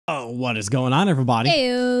What is going on, everybody?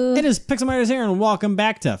 Ew. It is Pixelmators here, and welcome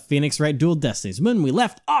back to Phoenix Wright Dual Destinies. When we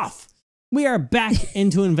left off, we are back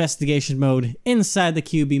into investigation mode inside the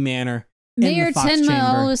QB Manor. Mayor Tenma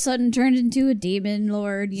all of a sudden turned into a demon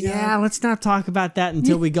lord, you know. Yeah, let's not talk about that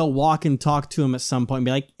until we go walk and talk to him at some point and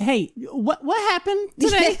be like, hey, what happened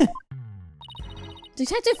today?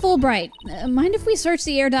 Detective Fulbright, mind if we search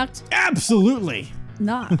the air duct? Absolutely.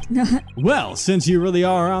 Nah. Well, since you really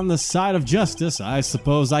are on the side of justice, I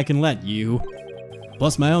suppose I can let you.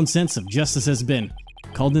 Plus, my own sense of justice has been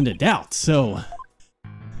called into doubt, so...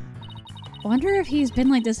 Wonder if he's been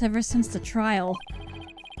like this ever since the trial.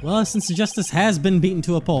 Well, since the justice has been beaten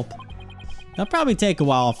to a pulp, it'll probably take a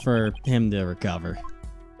while for him to recover.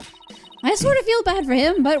 I sort of feel bad for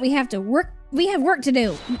him, but we have work to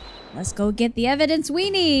do. Let's go get the evidence we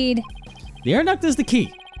need. The air duct is the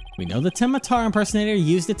key. We know the Tematar impersonator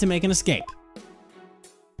used it to make an escape.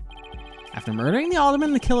 After murdering the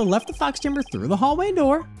alderman, the killer left the fox chamber through the hallway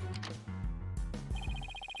door.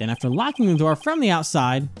 Then after locking the door from the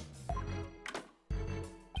outside,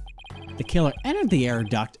 the killer entered the air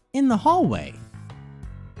duct in the hallway.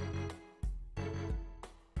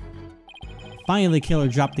 Finally, the killer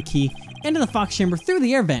dropped the key into the fox chamber through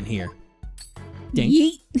the air vent here. Ding.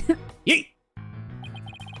 Yeet. Yeet!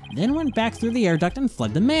 Then went back through the air duct and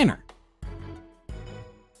fled the manor.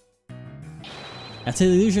 That's how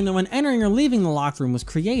the illusion of when entering or leaving the locked room was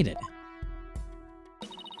created.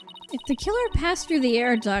 If the killer passed through the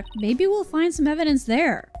air duct, maybe we'll find some evidence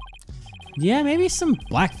there. Yeah, maybe some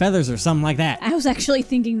black feathers or something like that. I was actually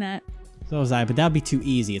thinking that. So was I, but that'd be too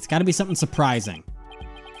easy. It's gotta be something surprising.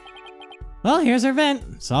 Well, here's our vent.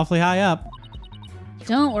 It's awfully high up.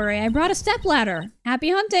 Don't worry, I brought a stepladder. Happy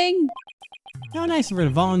hunting! How nice of her to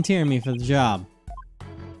volunteer me for the job.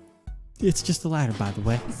 It's just a ladder, by the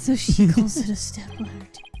way. So she calls it a stepladder.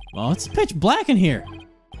 Well, it's pitch black in here.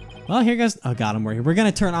 Well, here goes... Oh god, I'm worried. We're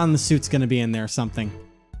gonna turn on the suit's gonna be in there or something.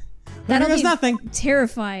 Well, there goes nothing.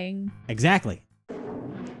 Terrifying. Exactly.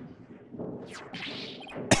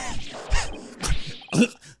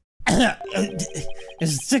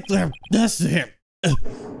 It's sick there. That's it.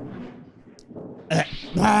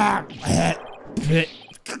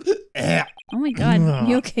 Oh my god,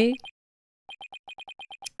 you okay?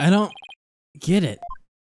 I don't get it.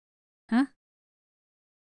 Huh?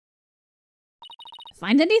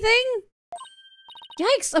 Find anything?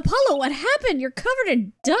 Yikes, Apollo, what happened? You're covered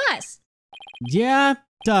in dust. Yeah,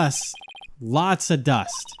 dust. Lots of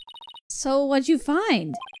dust. So what'd you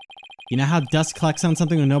find? You know how dust collects on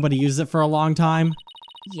something when nobody uses it for a long time?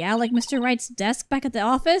 Yeah, like Mr. Wright's desk back at the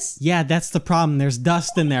office? Yeah, that's the problem. There's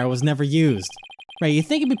dust in there. It was never used. Ray, you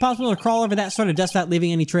think it'd be possible to crawl over that sort of dust without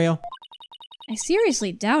leaving any trail? I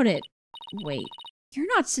seriously doubt it. Wait, you're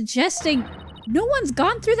not suggesting no one's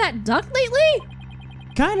gone through that duct lately?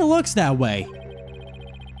 Kinda looks that way.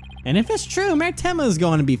 And if it's true, Mayor Tenma is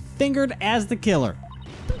going to be fingered as the killer.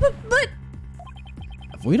 But...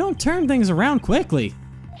 If we don't turn things around quickly...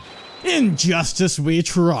 In justice we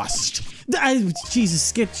trust.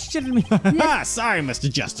 Jesus, get shit at me. Sorry,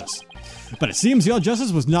 Mr. Justice. But it seems your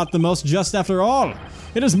justice was not the most just after all.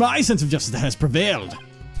 It is my sense of justice that has prevailed.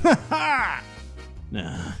 Ha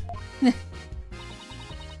ha!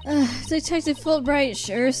 Detective Fulbright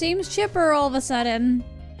sure seems chipper all of a sudden.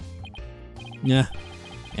 Yeah,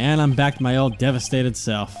 and I'm back to my old devastated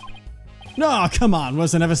self. No, come on,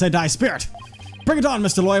 was the never say die spirit. Bring it on,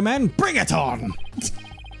 Mr. Lawyer Man, bring it on.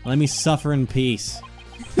 Let me suffer in peace.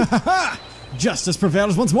 Ha ha ha! Justice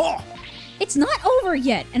prevails once more. It's not over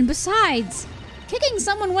yet, and besides, kicking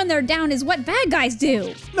someone when they're down is what bad guys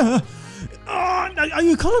do. Are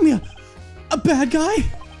you calling me a bad guy?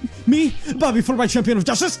 Me, Bobby Fulbright, champion of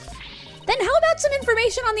justice? Then how about some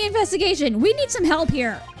information on the investigation? We need some help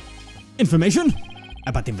here. Information?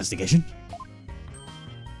 About the investigation?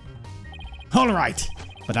 All right,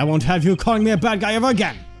 but I won't have you calling me a bad guy ever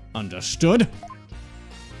again. Understood?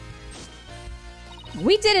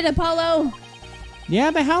 We did it, Apollo.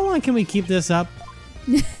 Yeah, but how long can we keep this up?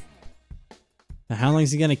 How long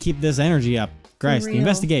is he gonna keep this energy up? Christ, the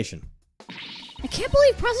investigation. I can't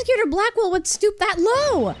believe Prosecutor Blackwell would stoop that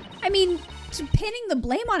low. I mean, pinning the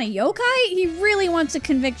blame on a yokai? He really wants a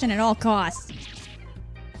conviction at all costs.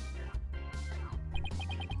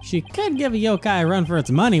 She could give a yokai a run for its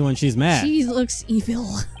money when she's mad. She looks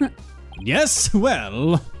evil. Yes,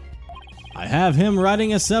 well, I have him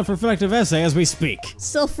writing a self-reflective essay as we speak.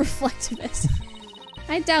 Self-reflective essay.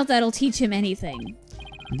 I doubt that'll teach him anything.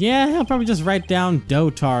 Yeah, he'll probably just write down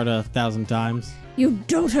dotard 1,000 times. You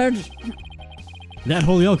dotard! That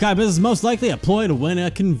whole yokai business is most likely a ploy to win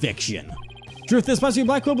a conviction. Truth is, Prosecutor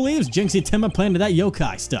Blackwell believes Jinxie Tenma planted that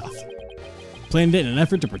yokai stuff. planned it in an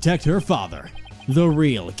effort to protect her father, the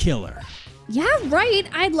real killer. Yeah, right.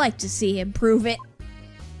 I'd like to see him prove it.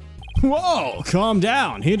 Whoa, calm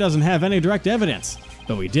down. He doesn't have any direct evidence,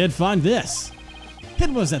 but we did find this. It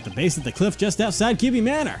was at the base of the cliff just outside Kibi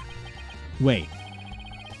Manor. Wait,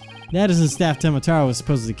 that isn't staff Temotaro was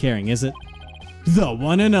supposedly carrying, is it? The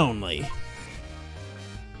one and only.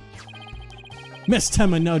 Miss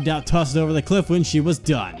Tema no doubt tossed it over the cliff when she was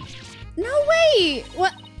done. No way!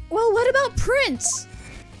 What? Well, what about Prince?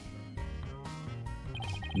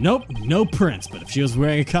 Nope, no prints, but if she was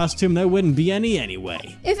wearing a costume, there wouldn't be any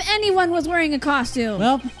anyway. If anyone was wearing a costume.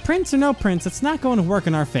 Well, prints or no prints, it's not going to work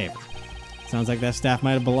in our favor. Sounds like that staff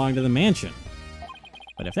might have belonged to the mansion.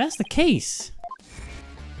 But if that's the case,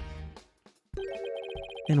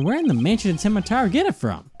 then where in the mansion did Temotaro get it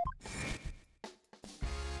from?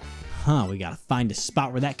 Huh, we gotta find a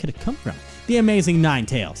spot where that could have come from. The Amazing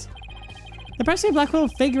Ninetales. Did Presley Blackwell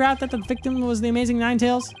figure out that the victim was the Amazing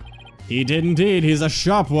Ninetales? He did indeed. He's a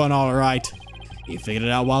sharp one, all right. He figured it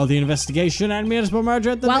out while the investigation and municipal merger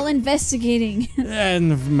at the While investigating.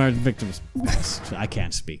 and the victims. I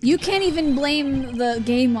can't speak. You can't even blame the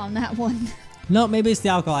game on that one. No, maybe it's the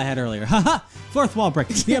alcohol I had earlier. Haha! Fourth wall break.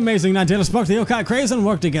 The Amazing Ninetales spoke to the yokai craze and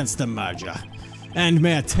worked against the merger. And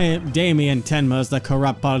Mayor Damien Tenma is the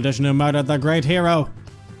corrupt politician who murdered the great hero.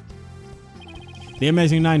 The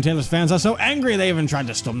Amazing Ninetales fans are so angry they even tried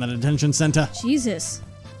to storm the detention center. Jesus.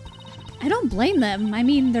 I don't blame them. I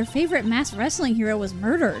mean, their favorite masked wrestling hero was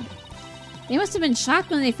murdered. They must have been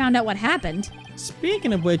shocked when they found out what happened.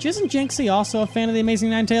 Speaking of which, isn't Jinxie also a fan of the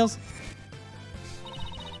Amazing Ninetales?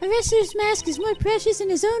 A wrestler's mask is more precious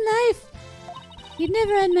in his own life. He'd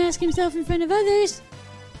never unmask himself in front of others.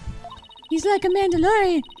 He's like a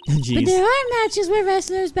Mandalorian. Jeez. But there are matches where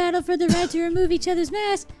wrestlers battle for the right to remove each other's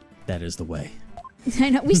mask. That is the way.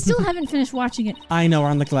 I know, we still haven't finished watching it. I know, we're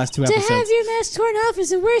on the last two episodes. To have your mask torn off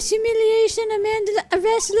is the worst humiliation a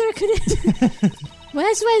wrestler could. Well,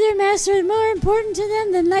 that's why their masks are more important to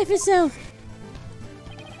them than life itself.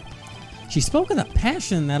 She spoke with a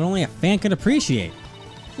passion that only a fan could appreciate.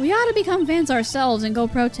 We ought to become fans ourselves and go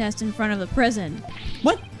protest in front of the prison.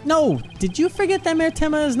 What? No, did you forget that Mayor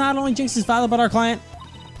Tema is not only Jinx's father but our client?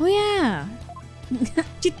 Oh yeah.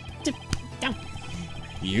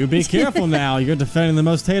 You be careful now, you're defending the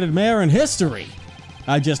most hated mayor in history.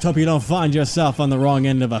 I just hope you don't find yourself on the wrong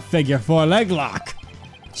end of a figure 4 leg lock.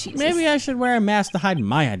 Jesus. Maybe I should wear a mask to hide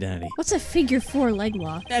my identity. What's a figure 4 leg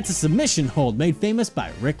lock? That's a submission hold made famous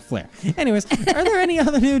by Ric Flair. Anyways, are there any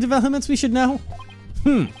other new developments we should know?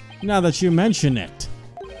 Now that you mention it.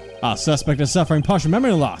 Our suspect is suffering partial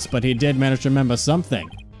memory loss, but he did manage to remember something.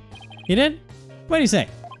 He did? What did he say?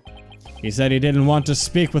 He said he didn't want to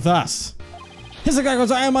speak with us. His guy goes,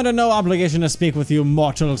 I am under no obligation to speak with you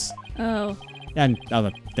mortals. Oh. And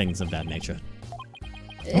other things of that nature.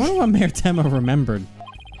 I wonder what Mayor Tema remembered.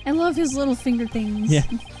 I love his little finger things. Yeah.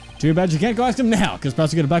 Too bad you can't go ask him now, because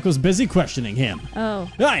Prosecutor Buck was busy questioning him. Oh.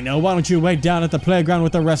 I know, why don't you wait down at the playground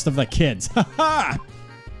with the rest of the kids? Ha ha!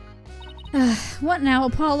 What now,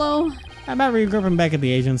 Apollo? How about regrouping back at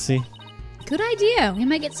the agency? Good idea. We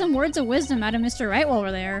might get some words of wisdom out of Mr. Wright while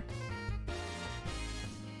we're there.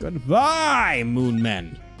 Goodbye,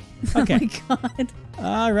 Moonmen. Okay. Oh my god.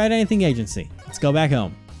 Alright, anything agency. Let's go back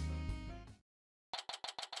home.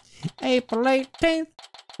 April 18th,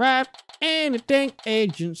 right? Anything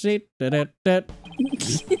agency. Da-da-da.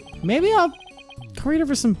 Maybe I'll read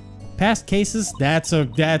over some past cases. That's a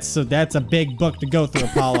big book to go through,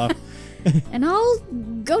 Apollo. And I'll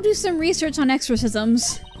go do some research on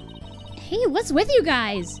exorcisms. Hey, what's with you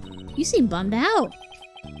guys? You seem bummed out.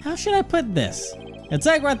 How should I put this? It's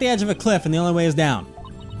like we're at the edge of a cliff and the only way is down.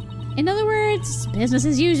 In other words, business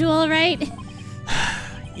as usual, right?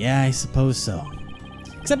 Yeah, I suppose so.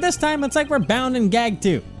 Except this time, it's like we're bound and gagged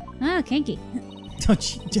too. Ah, kinky.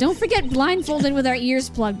 Don't Don't forget blindfolded with our ears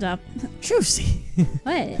plugged up. Trucy.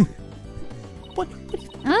 What? What?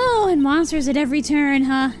 Oh, and monsters at every turn,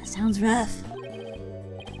 huh? Sounds rough.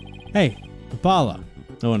 Hey, Apollo.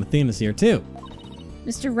 Oh, and Athena's here too.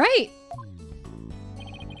 Mr. Wright!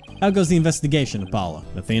 How goes the investigation, Apollo?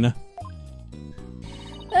 Athena?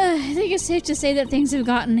 I think it's safe to say that things have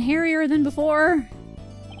gotten hairier than before.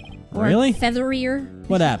 Or Really? featherier.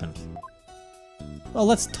 What happened? Well,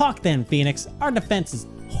 let's talk then, Phoenix. Our defense is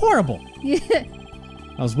horrible. Yeah.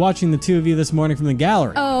 I was watching the two of you this morning from the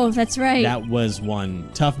gallery. Oh, that's right. That was one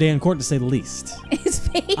tough day in court, to say the least. His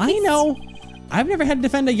face. I know. I've never had to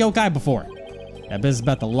defend a yokai before. That business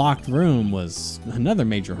about the locked room was another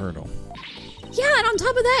major hurdle. Yeah, and on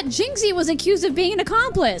top of that, Jinxie was accused of being an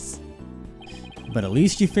accomplice. But at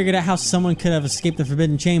least you figured out how someone could have escaped the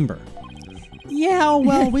Forbidden Chamber. Yeah,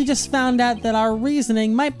 well, we just found out that our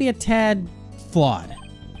reasoning might be a tad flawed.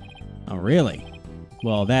 Oh, really?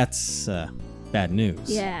 Well, that's bad news.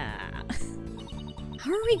 Yeah.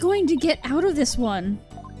 How are we going to get out of this one?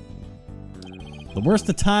 The worst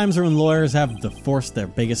of times are when lawyers have to force their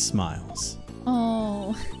biggest smiles.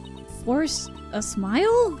 Oh, force a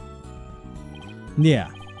smile? Yeah,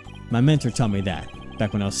 my mentor taught me that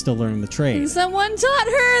back when I was still learning the trade. Someone taught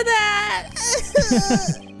her that!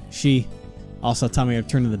 She also taught me to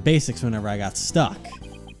return to the basics whenever I got stuck.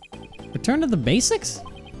 Return to the basics?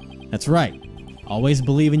 That's right. Always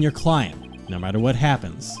believe in your client, no matter what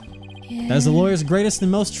happens. Yeah. That is the lawyer's greatest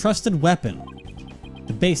and most trusted weapon.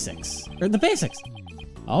 The basics. The basics.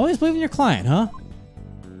 Always believe in your client, huh?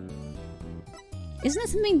 Isn't that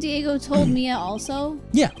something Diego told Mia also?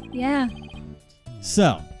 Yeah. Yeah.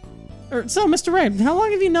 So, Mr. Wright, how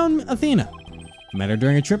long have you known Athena? Met her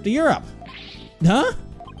during a trip to Europe. Huh?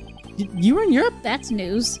 You were in Europe? That's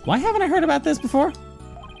news. Why haven't I heard about this before?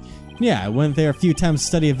 Yeah, I went there a few times to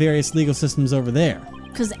study various legal systems over there.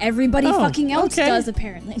 Because everybody fucking else does,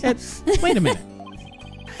 apparently. Wait a minute.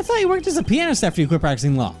 I thought you worked as a pianist after you quit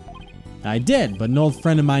practicing law. I did, but an old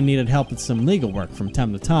friend of mine needed help with some legal work from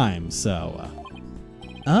time to time, so...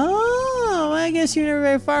 Oh, I guess you're never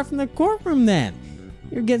very far from the courtroom then.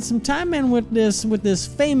 You're getting some time in with this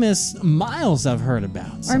famous Miles I've heard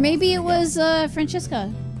about. Or maybe it was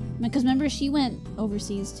Francesca. Because remember, she went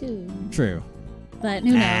overseas too. True. But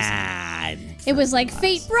who knows? It was like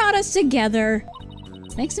fate brought us together.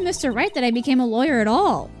 Thanks to Mr. Wright that I became a lawyer at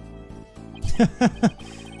all.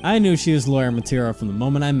 I knew she was lawyer material from the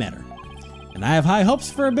moment I met her. And I have high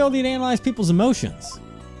hopes for her ability to analyze people's emotions.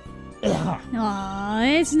 Aw,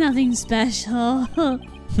 it's nothing special.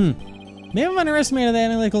 Maybe I've underestimated the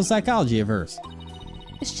analytical psychology of hers.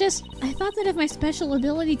 It's just, I thought that if my special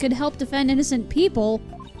ability could help defend innocent people,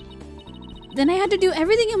 then I had to do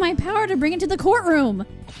everything in my power to bring it to the courtroom.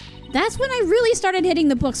 That's when I really started hitting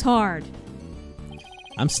the books hard.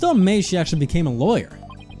 I'm still amazed she actually became a lawyer.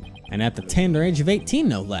 And at the tender age of 18,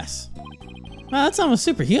 no less. Well, that's almost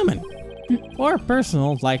superhuman. Or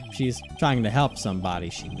personal, like she's trying to help somebody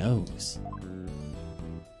she knows.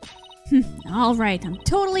 All right, I'm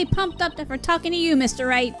totally pumped up for talking to you, Mr.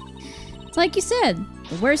 Wright. It's like you said,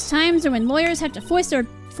 the worst times are when lawyers have to force their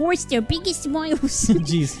biggest smiles.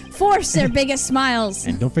 Jeez. Force their biggest smiles.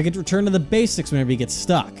 And don't forget to return to the basics whenever you get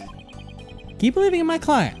stuck. Keep believing in my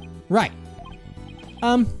client. Right.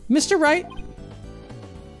 Mr. Wright?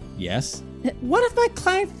 Yes? What if my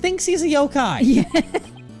client thinks he's a yokai? Yeah.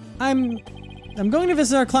 I'm going to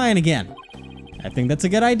visit our client again. I think that's a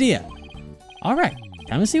good idea. All right,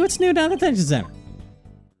 time to see what's new down at the detention center.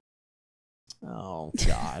 Oh,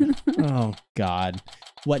 God. Oh, God.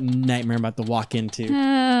 What nightmare I'm about to walk into.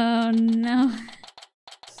 Oh, no.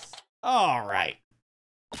 All right.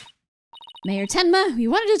 Mayor Tenma, we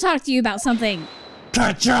wanted to talk to you about something.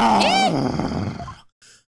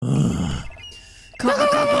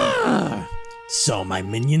 So my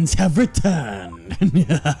minions have returned.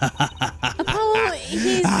 Apollo,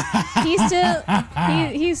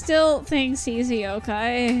 he still thinks he's a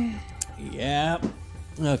yokai. Yep.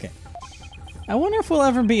 Okay. I wonder if we'll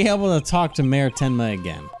ever be able to talk to Mayor Tenma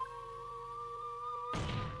again.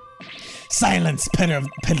 Silence, peddler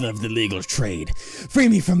of the legal trade. Free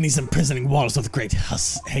me from these imprisoning walls with great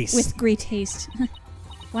haste. With great haste.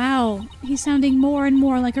 Wow, he's sounding more and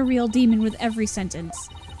more like a real demon with every sentence.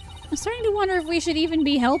 I'm starting to wonder if we should even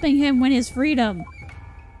be helping him win his freedom.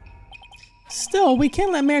 Still, we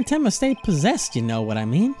can't let Mayor Tenma stay possessed, you know what I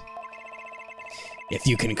mean? If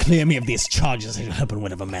you can clear me of these charges, I shall help in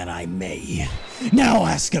whatever manner I may. Now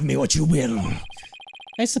ask of me what you will.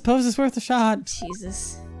 I suppose it's worth a shot.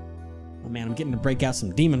 Jesus. Oh man, I'm getting to break out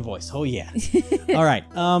some demon voice. Oh yeah. All right.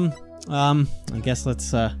 I guess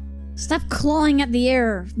let's Stop clawing at the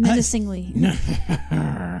air menacingly.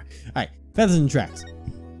 All right, feathers and tracks.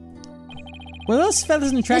 Were those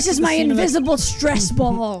feathers and tracks? This is my invisible stress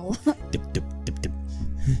ball. Dip, dip, dip, dip.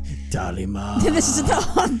 Dalima. This is the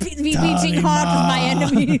beating heart of my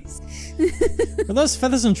enemies. Were those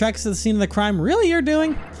feathers and tracks at the scene of the crime really your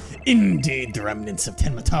doing? Indeed, the remnants of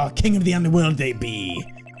Tenmatar, king of the underworld they be.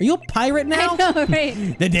 Are you a pirate now? I know,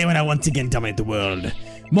 right? The day when I once again dominate the world.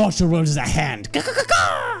 Martial rules is at hand.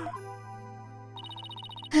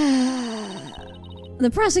 The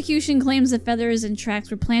prosecution claims the feathers and tracks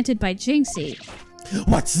were planted by Jinxie.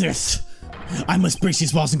 What's this? I must breach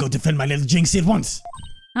these walls and go defend my little Jinxie at once.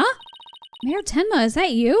 Huh? Mayor Tenma, is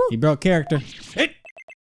that you? He broke character. It.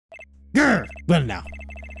 Grr! Well now,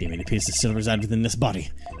 demon appears to still reside within this body.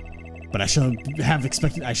 But I should have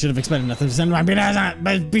expected nothing to send my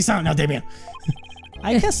be silent now, Damien.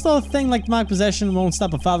 I guess the whole thing like demonic possession won't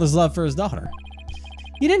stop a father's love for his daughter.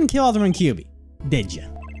 You didn't kill Alderman Cubey, did you?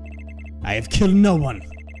 I have killed no one.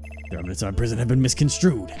 The remnants of our prison have been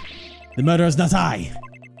misconstrued. The murderer is not I.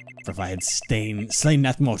 For if I had slain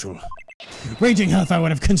that mortal, raging hellfire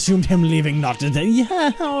would have consumed him, leaving not to day.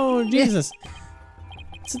 Yeah, oh, Jesus.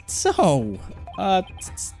 So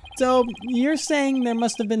you're saying there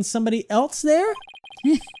must have been somebody else there?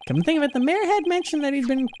 Come to think of it, the mayor had mentioned that he'd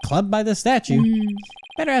been clubbed by the statue.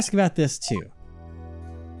 Better ask about this too.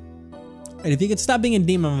 And if you could stop being a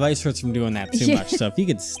demon, my voice hurts from doing that too much. So if you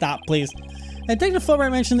could stop, please. Detective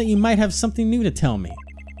Fulbright mentioned that you might have something new to tell me.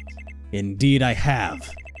 Indeed, I have.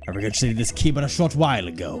 I regurgitated this key but a short while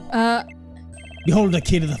ago. Behold the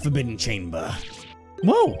key to the Forbidden Chamber.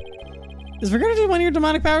 Whoa! Is regurgitated one of your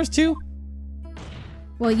demonic powers too?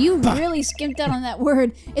 Well, you really skimped out on that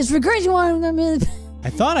word. Is regurgitated one of them? I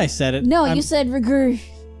thought I said it. No, you said regurg.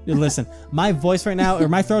 Listen, my voice right now, or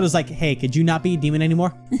my throat is like, hey, could you not be a demon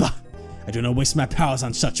anymore? Bah! I do not waste my powers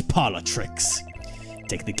on such parlor tricks.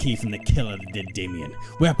 Take the key from the killer that did Damien,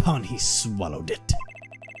 whereupon he swallowed it.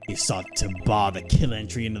 He sought to bar the killer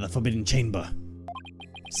entry into the Forbidden Chamber.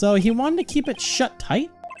 So he wanted to keep it shut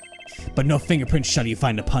tight? But no fingerprint shall you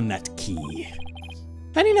find upon that key.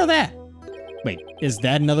 How do you know that? Wait, is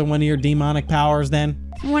that another one of your demonic powers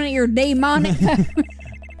then? One of your demonic powers?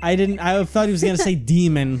 I thought he was gonna say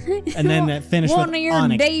demon, and then finish with one of your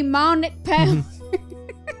onyx. demonic powers.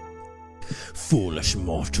 Foolish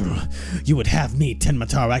mortal, you would have me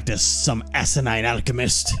Tenmatar act as some asinine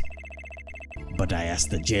alchemist. But I asked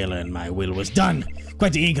the jailer and my will was done.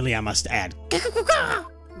 Quite eagerly, I must add.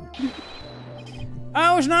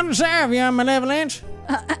 I was not to serve your malevolence.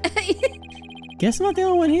 Guess I'm not the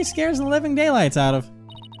only one he scares the living daylights out of.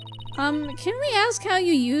 Can we ask how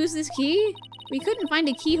you use this key? We couldn't find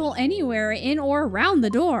a keyhole anywhere in or around the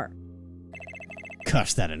door.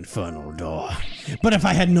 Curse that infernal door. But if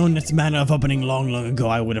I had known its manner of opening long ago,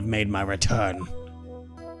 I would have made my return.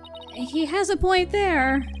 He has a point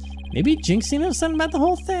there. Maybe Jinxie knows something about the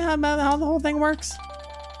whole thing, about how the whole thing works.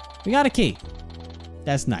 We got a key.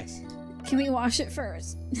 That's nice. Can we wash it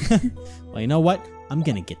first? Well, you know what? I'm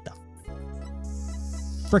gonna get the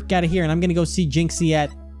frick out of here, and I'm gonna go see Jinxie at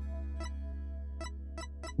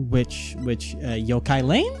which Yokai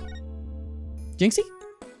Lane? Jinxie?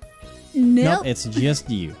 Nope. Nope, it's just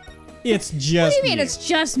you. It's just What do you mean you. it's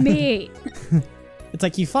just me? It's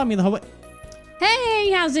like you fought me the whole way.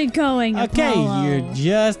 Hey, how's it going, Okay, Apollo? you're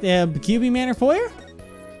just QB Manor Foyer?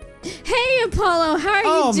 Hey, Apollo, how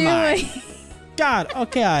are you doing? My God,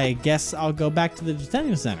 okay, I guess I'll go back to the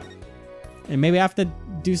Destinies Center. And maybe I have to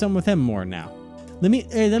do something with him more now. Let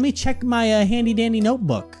me check my handy dandy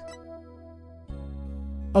notebook.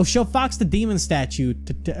 Oh, show Fox the demon statue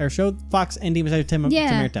or show Fox and demon statue to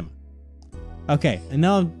Mayor Tema. Okay, and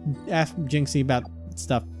now I'll ask Jinxie about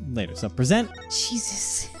stuff later. So present.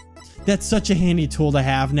 Jesus. That's such a handy tool to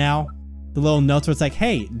have now. The little notes where it's like,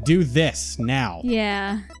 hey, do this now.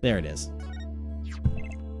 Yeah. There it is.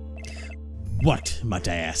 What, might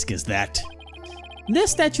I ask, is that?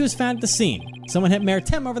 This statue was found at the scene. Someone hit Mayor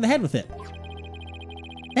Tem over the head with it.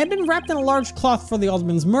 It had been wrapped in a large cloth for the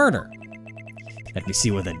alderman's murder. Let me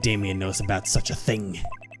see whether Damien knows about such a thing.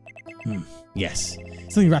 Yes.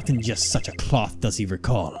 Something wrapped in just such a cloth, does he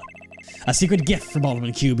recall? A secret gift from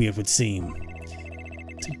Alderman Cubey, it would seem.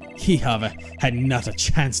 He, however, had not a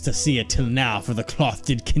chance to see it till now, for the cloth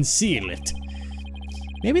did conceal it.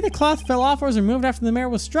 Maybe the cloth fell off or was removed after the mayor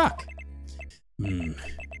was struck.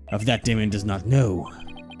 Of that Damien does not know.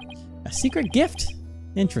 A secret gift?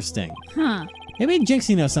 Interesting. Huh. Maybe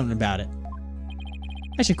Jinxie knows something about it.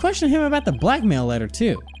 I should question him about the blackmail letter,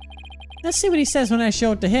 too. Let's see what he says when I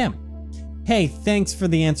show it to him. Hey, thanks for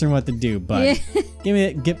the answer on what to do, bud. Give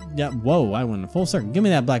me that, whoa, I went in full circle. Give me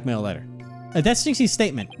that blackmail letter. That's Jinxie's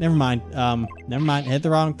statement. Never mind. Never mind. Hit the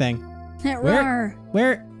wrong thing. Where?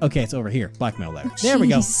 Okay, it's over here. Blackmail letter. There we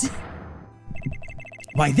go.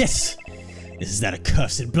 Why, this is that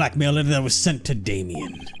accursed blackmail letter that was sent to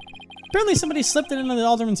Damien. Apparently somebody slipped it into the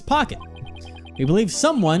alderman's pocket. We believe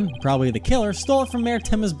someone, probably the killer, stole it from Mayor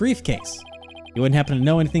Tema's briefcase. You wouldn't happen to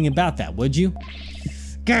know anything about that, would you?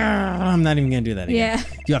 Grr, I'm not even gonna do that again. Yeah.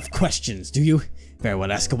 You have questions, do you? Very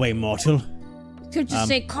well, ask away, mortal. Could just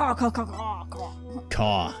say caw, caw, caw, caw, caw.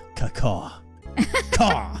 Caw, caw, caw.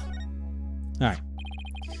 Caw. Alright.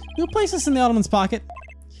 We'll place this in the alderman's pocket.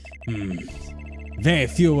 Very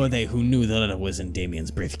few were they who knew the letter was in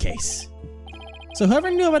Damien's briefcase. So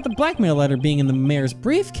whoever knew about the blackmail letter being in the mayor's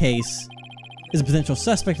briefcase is a potential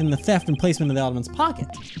suspect in the theft and placement of the alderman's pocket.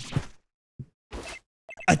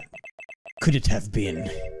 Could it have been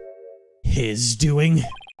his doing?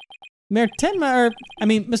 Mayor Tenma,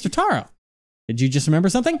 Mr. Taro. Did you just remember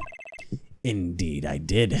something? Indeed, I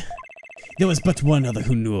did. There was but one other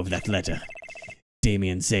who knew of that letter.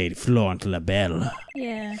 Damien Zaid Florent Labelle.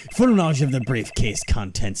 Yeah. Full knowledge of the briefcase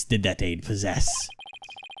contents did that aide possess.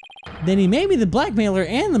 Then he may be the blackmailer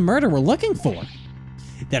and the murderer we're looking for.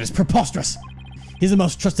 That is preposterous. He's the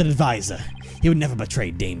most trusted advisor. He would never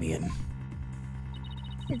betray Damien.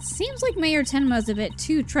 It seems like Mayor Tenma's a bit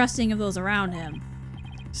too trusting of those around him.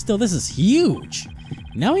 Still, this is huge.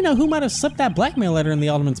 Now we know who might have slipped that blackmail letter in the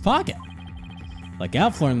alderman's pocket. Look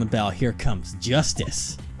out, Florent Labelle, here comes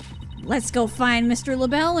justice. Let's go find Mr.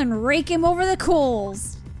 Labelle and rake him over the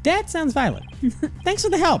coals. That sounds violent. Thanks for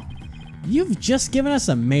the help. You've just given us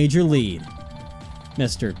a major lead.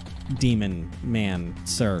 Mr. Demon Man,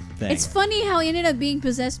 sir thing. It's funny how he ended up being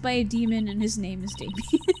possessed by a demon and his name is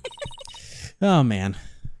Damien. Oh, man.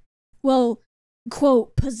 Well,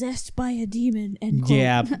 quote, possessed by a demon, end quote.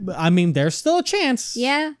 Yeah, I mean, there's still a chance.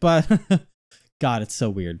 Yeah. But, God, it's so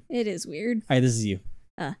weird. It is weird. All right, this is you.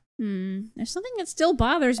 There's something that still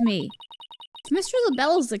bothers me. If Mr.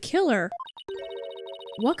 Labelle is the killer,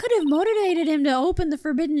 what could have motivated him to open the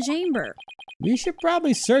forbidden chamber? We should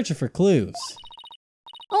probably search it for clues.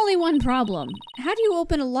 Only one problem. How do you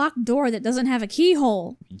open a locked door that doesn't have a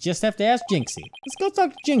keyhole? You just have to ask Jinxie. Let's go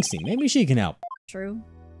talk to Jinxie. Maybe she can help. True.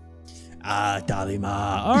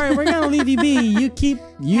 Dalima. All right, we're gonna leave you be. You keep.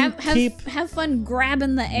 Have fun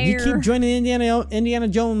grabbing the air. You keep joining Indiana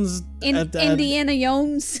Jones. Indiana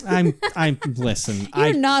Jones. Listen.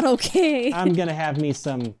 You're not okay. I'm gonna have me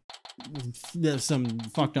some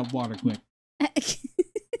fucked up water quick.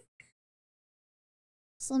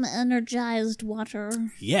 Some energized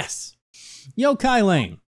water. Yes. Yokai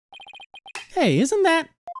Lane. Hey, isn't that?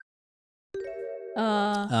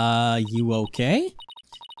 You okay?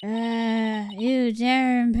 You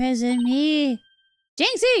dare imprison me?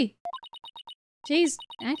 Jinxie! She's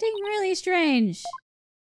acting really strange.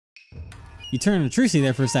 You turned to Trucy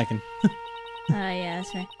there for a second. Yeah,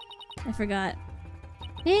 that's right. I forgot.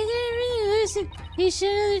 He didn't really listen. He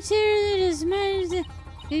should have tear that his mind.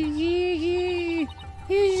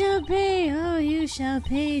 You shall pay. Oh, you shall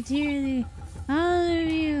pay dearly. All of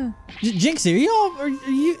you. Jinxie,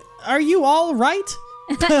 are you all right?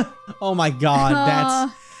 Oh my God,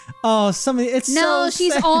 that's. Oh, somebody. It's no, so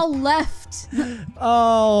she's sad. all left.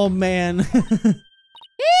 Oh man.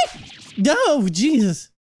 No,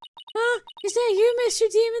 Jesus. Is that you, Mr.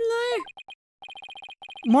 Demon Lawyer?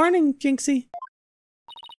 Morning, Jinxie.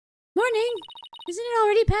 Morning. Isn't it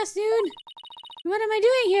already past noon? What am I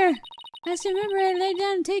doing here? Last I remember, I laid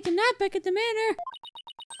down and take a nap back at the manor.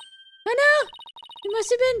 Oh no! It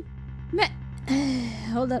must have been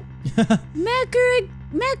hold up.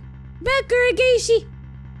 Makuragishi.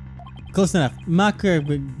 Close enough.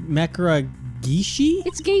 Makuragishi?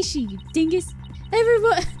 It's Geishi, you dingus. Ever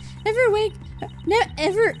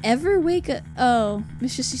wake up? Oh,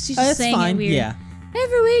 she's just saying fine. it weird. Yeah.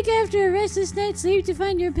 Ever wake after a restless night's sleep to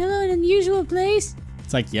find your pillow in an unusual place?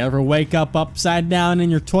 It's like, you ever wake up upside down in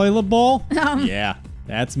your toilet bowl? Yeah,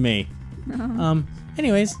 that's me.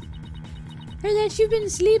 Anyways. Or that you've been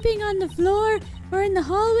sleeping on the floor or in the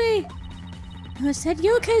hallway. Oh, it's that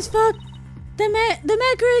yokai's fault. The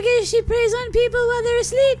Makuragishi preys on people while they're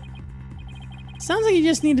asleep. Sounds like you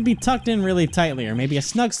just need to be tucked in really tightly, or maybe a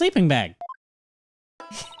snug sleeping bag.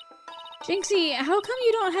 Jinxie, how come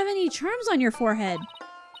you don't have any charms on your forehead?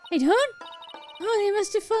 I don't? Oh, they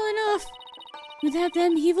must have fallen off. Without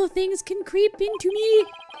them, evil things can creep into me.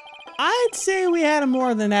 I'd say we had a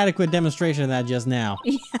more than adequate demonstration of that just now.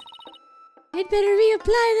 Yeah. I'd better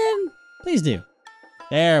reapply them. Please do.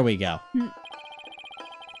 There we go.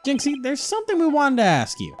 Jinxie, there's something we wanted to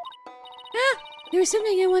ask you. There was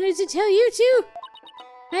something I wanted to tell you too.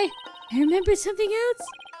 I remembered something else.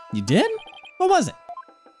 You did? What was it?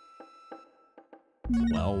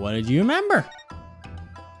 Well, what did you remember?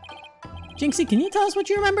 Jinxie, can you tell us what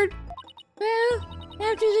you remembered? Well,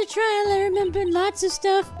 after the trial, I remembered lots of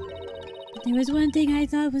stuff. But there was one thing I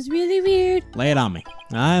thought was really weird. Lay it on me.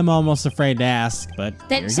 I'm almost afraid to ask, but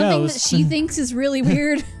here That's something goes. that she thinks is really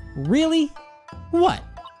weird. Really? What?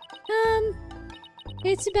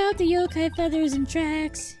 It's about the yokai feathers and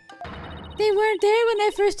tracks. They weren't there when I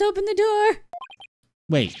first opened the door.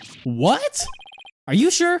 Wait, what? Are you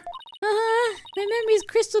sure? My memory's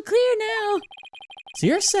crystal clear now. So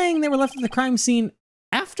you're saying they were left at the crime scene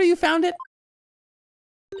after you found it?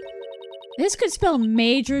 This could spell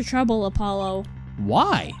major trouble, Apollo.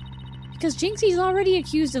 Why? Because Jinxie's already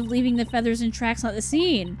accused of leaving the feathers and tracks at the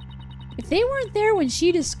scene. If they weren't there when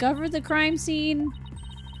she discovered the crime scene,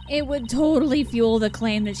 it would totally fuel the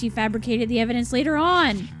claim that she fabricated the evidence later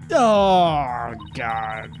on. Oh,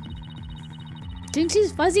 God.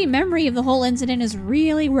 Jinxie's fuzzy memory of the whole incident is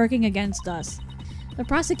really working against us. The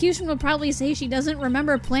prosecution will probably say she doesn't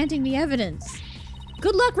remember planting the evidence.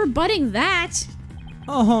 Good luck rebutting that!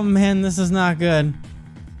 Oh man, this is not good.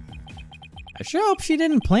 I sure hope she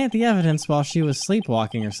didn't plant the evidence while she was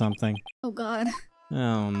sleepwalking or something. Oh god.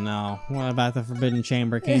 Oh no, what about the Forbidden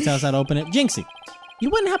Chamber? Can you tell us how to open it? Jinxie, you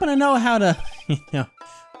wouldn't happen to know how to,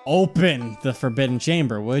 open the Forbidden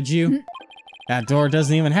Chamber, would you? That door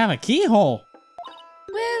doesn't even have a keyhole.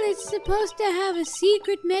 Well, it's supposed to have a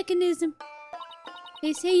secret mechanism.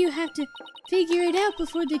 They say you have to figure it out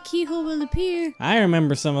before the keyhole will appear. I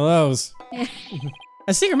remember some of those.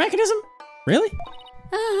 A secret mechanism? Really?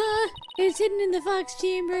 Uh-huh. It's hidden in the Fox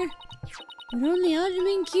Chamber. But only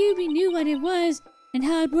Alderman QB knew what it was and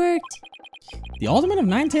how it worked. The Alderman of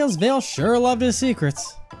Ninetails Vale sure loved his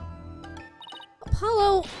secrets.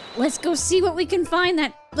 Apollo, let's go see what we can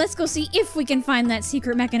find let's go see if we can find that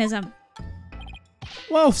secret mechanism.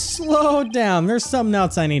 Whoa, slow down. There's something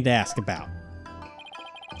else I need to ask about.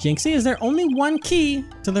 Jinxie, is there only one key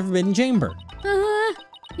to the Forbidden Chamber? Uh-huh.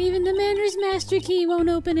 Even the Manor's master key won't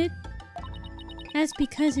open it. That's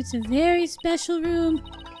because it's a very special room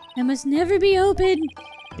that must never be opened.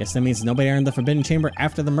 Guess that means nobody entered the Forbidden Chamber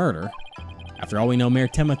after the murder. After all we know, Mayor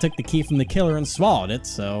Temma took the key from the killer and swallowed it,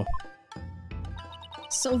 so...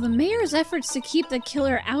 So the mayor's efforts to keep the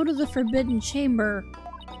killer out of the Forbidden Chamber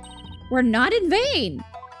were not in vain.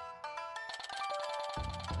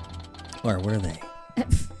 Or were they?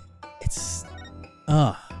 It's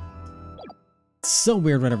so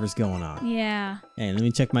weird whatever's going on. Yeah. Hey, let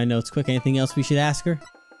me check my notes quick. Anything else we should ask her?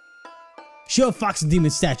 Show a fox and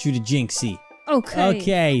demon statue to Jinxie. Okay.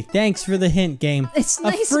 Okay, thanks for the hint, game. It's a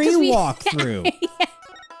nice free walkthrough. Yeah.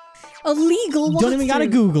 A legal walkthrough. Don't even gotta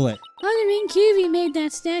Google it. Alderman QB made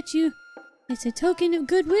that statue. It's a token of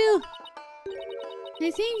goodwill. I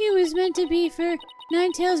think it was meant to be for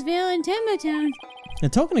Ninetails Vale and Temba Town. A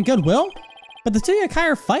token of goodwill? But the two yokai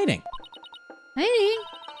are fighting. Fighting?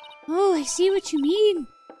 Oh, I see what you mean.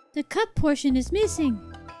 The cup portion is missing.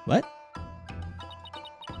 What?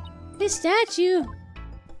 This statue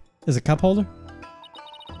Is a cup holder?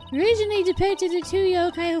 originally depicted the two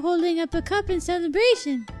yokai holding up a cup in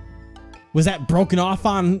celebration. Was that broken off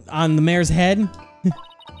on the mayor's head?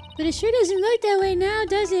 But it sure doesn't look that way now,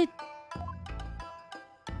 does it?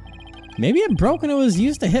 Maybe it broke when it was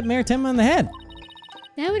used to hit Mayor Temma on the head.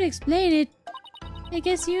 That would explain it. I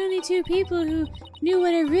guess the only two people who knew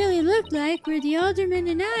what it really looked like were the alderman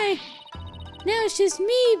and I. Now it's just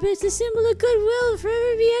me, but it's a symbol of goodwill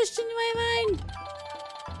forever be etched into my mind.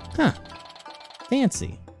 Huh.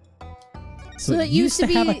 Fancy. So it used to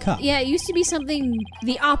be, have a cup. Yeah, it used to be something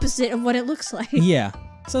the opposite of what it looks like. Yeah.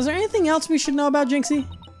 So is there anything else we should know about Jinxie?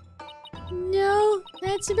 No,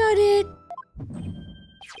 that's about it.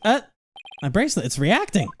 My bracelet, it's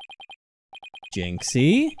reacting.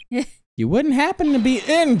 Jinxie? You wouldn't happen to be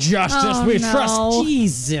injustice we trust.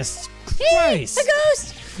 Jesus Christ. A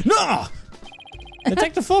ghost! No!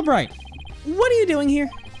 Detective Fulbright, what are you doing here?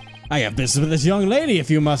 I have business with this young lady, if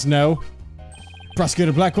you must know.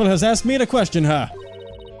 Prosecutor Blackwell has asked me to question her.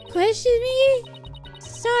 Question me?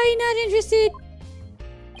 Sorry, not interested.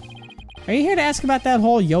 Are you here to ask about that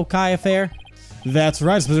whole yokai affair? That's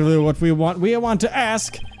right, specifically what we want to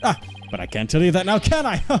ask. But I can't tell you that now, can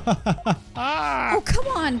I? Oh, come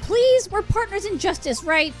on, please. We're partners in justice,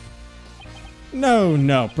 right?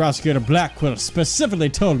 No. Prosecutor Blackwell specifically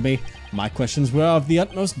told me my questions were of the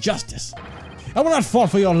utmost justice. I will not fall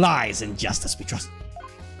for your lies. In justice we trust.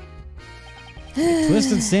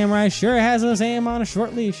 Twisted Samurai sure has his aim on a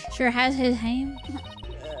short leash. Sure has his aim.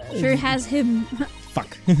 Sure has him.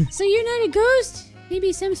 Fuck. So you're not a ghost?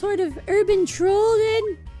 Maybe some sort of urban troll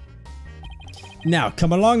then? Now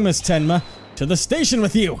come along, Miss Tenma, to the station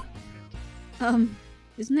with you.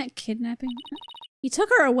 Isn't that kidnapping? You took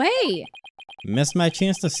her away. Missed my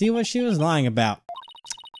chance to see what she was lying about.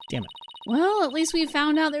 Damn it. Well, at least we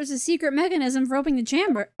found out there's a secret mechanism for opening the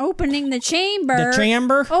chamber. Opening the chamber. The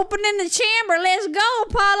chamber? Opening the chamber. Let's go,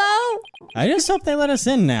 Apollo. I just hope they let us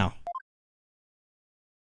in now.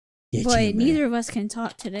 Yeah, Boy, chamber. neither of us can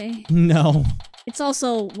talk today. No. It's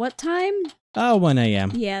also what time? Oh, 1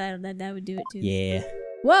 a.m. Yeah, that would do it too. Yeah.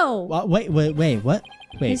 Whoa. Wait, what?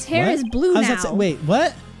 Wait, his hair what? is blue How's now. That wait,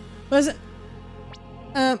 what? What is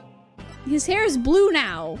it? His hair is blue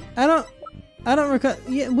now. I don't recall.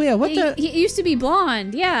 Yeah, what He used to be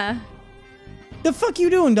blonde, yeah. the fuck you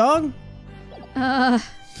doing, dog? I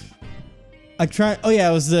tried. Oh yeah,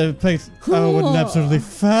 it was the place. Oh, what an absolutely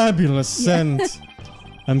fabulous scent.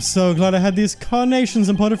 I'm so glad I had these carnations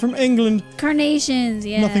imported from England. Carnations,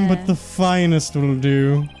 yeah. Nothing but the finest will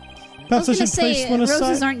do. Perhaps I was gonna should place say, one aside.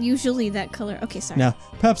 roses aren't usually that color. Okay, sorry. Now,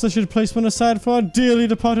 perhaps I should place one aside for our dearly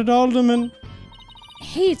departed alderman.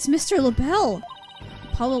 Hey, it's Mr. LaBelle.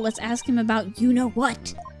 Apollo, let's ask him about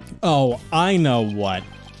you-know-what. Oh, I know what.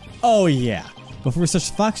 Oh, yeah. Before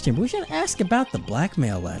such fox chamber, we should ask about the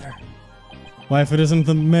blackmail letter. Why, if it isn't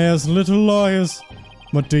the mayor's little lawyers,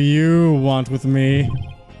 what do you want with me?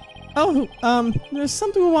 Oh, there's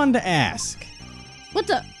something we wanted to ask. What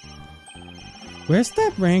the? Where's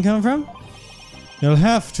that rain coming from? You'll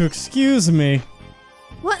have to excuse me.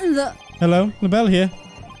 What in the? Hello, LaBelle here.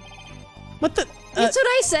 What the? That's what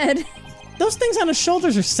I said. Those things on his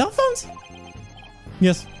shoulders are cell phones?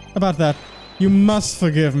 Yes, about that. You must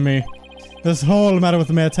forgive me. This whole matter with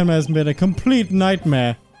the mayor Tenma has been a complete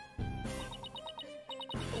nightmare.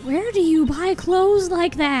 Where do you buy clothes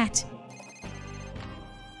like that?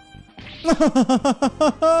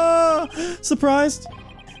 Surprised?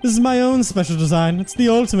 This is my own special design. It's the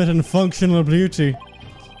ultimate in functional beauty.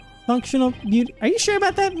 Functional beauty? Are you sure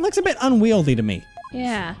about that? It looks a bit unwieldy to me.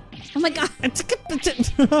 Yeah. Oh my god.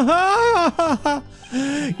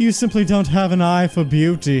 You simply don't have an eye for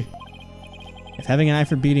beauty. If having an eye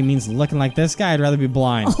for beauty means looking like this guy, I'd rather be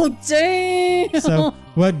blind. Oh, damn. So,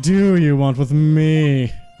 what do you want with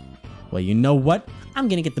me? Well, you know what? I'm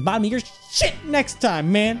gonna get the bottom of your shit next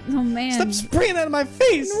time, man. Oh, man. Stop spraying that in my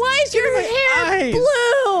face. Why is your hair eyes.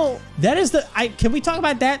 blue? That is the... Can we talk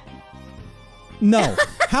about that? No.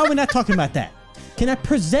 How are we not talking about that? Can I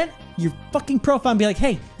present your fucking profile and be like,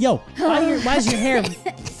 hey, yo, why is your hair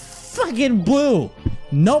fucking blue?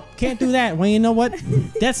 Nope, can't do that. Well, you know what?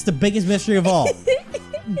 That's the biggest mystery of all.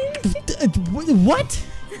 What?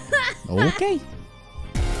 Okay.